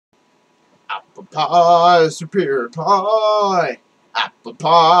Apple pie, superior pie. Apple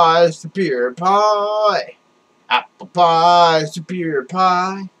pie, superior pie. Apple pie, superior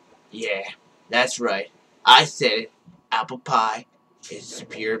pie. Yeah, that's right. I said it. Apple pie is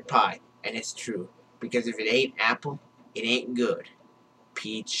superior pie. And it's true. Because if it ain't apple, it ain't good.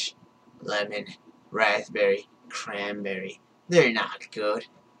 Peach, lemon, raspberry, cranberry. They're not good.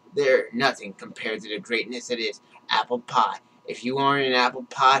 They're nothing compared to the greatness that is apple pie. If you aren't an apple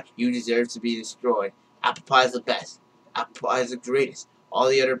pie, you deserve to be destroyed. Apple pie is the best. Apple pie is the greatest. All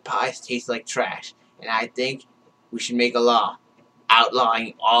the other pies taste like trash. And I think we should make a law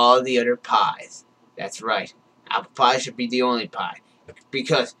outlawing all the other pies. That's right. Apple pie should be the only pie.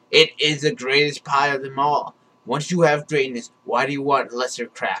 Because it is the greatest pie of them all. Once you have greatness, why do you want lesser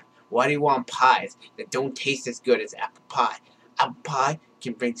crap? Why do you want pies that don't taste as good as apple pie? Apple pie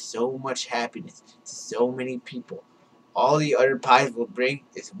can bring so much happiness to so many people. All the other pies will bring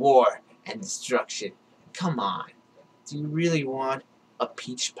is war and destruction. Come on. Do you really want a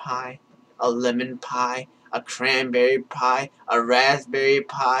peach pie, a lemon pie, a cranberry pie, a raspberry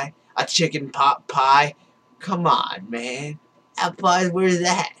pie, a chicken pot pie? Come on, man. Apple pie, where's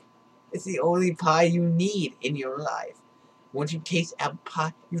that? It's the only pie you need in your life. Once you taste apple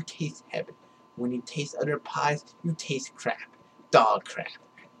pie, you taste heaven. When you taste other pies, you taste crap. Dog crap.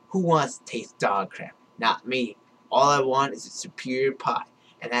 Who wants to taste dog crap? Not me. All I want is a superior pie.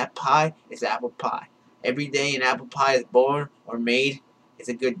 And that pie is apple pie. Every day an apple pie is born or made is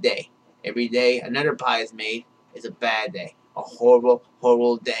a good day. Every day another pie is made is a bad day. A horrible,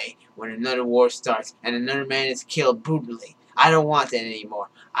 horrible day when another war starts and another man is killed brutally. I don't want that anymore.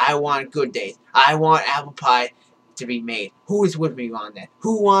 I want good days. I want apple pie to be made. Who is with me on that?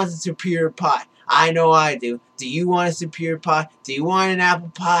 Who wants a superior pie? I know I do. Do you want a superior pie? Do you want an apple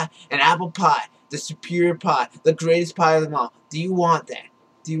pie? An apple pie. The superior pie. The greatest pie of them all. Do you want that?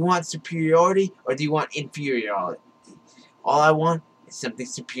 Do you want superiority or do you want inferiority? All I want is something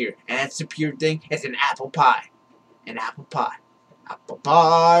superior. And that superior thing is an apple pie. An apple pie. Apple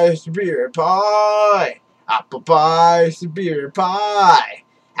pie, superior pie. Apple pie, superior pie.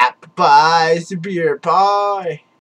 Apple pie, superior pie.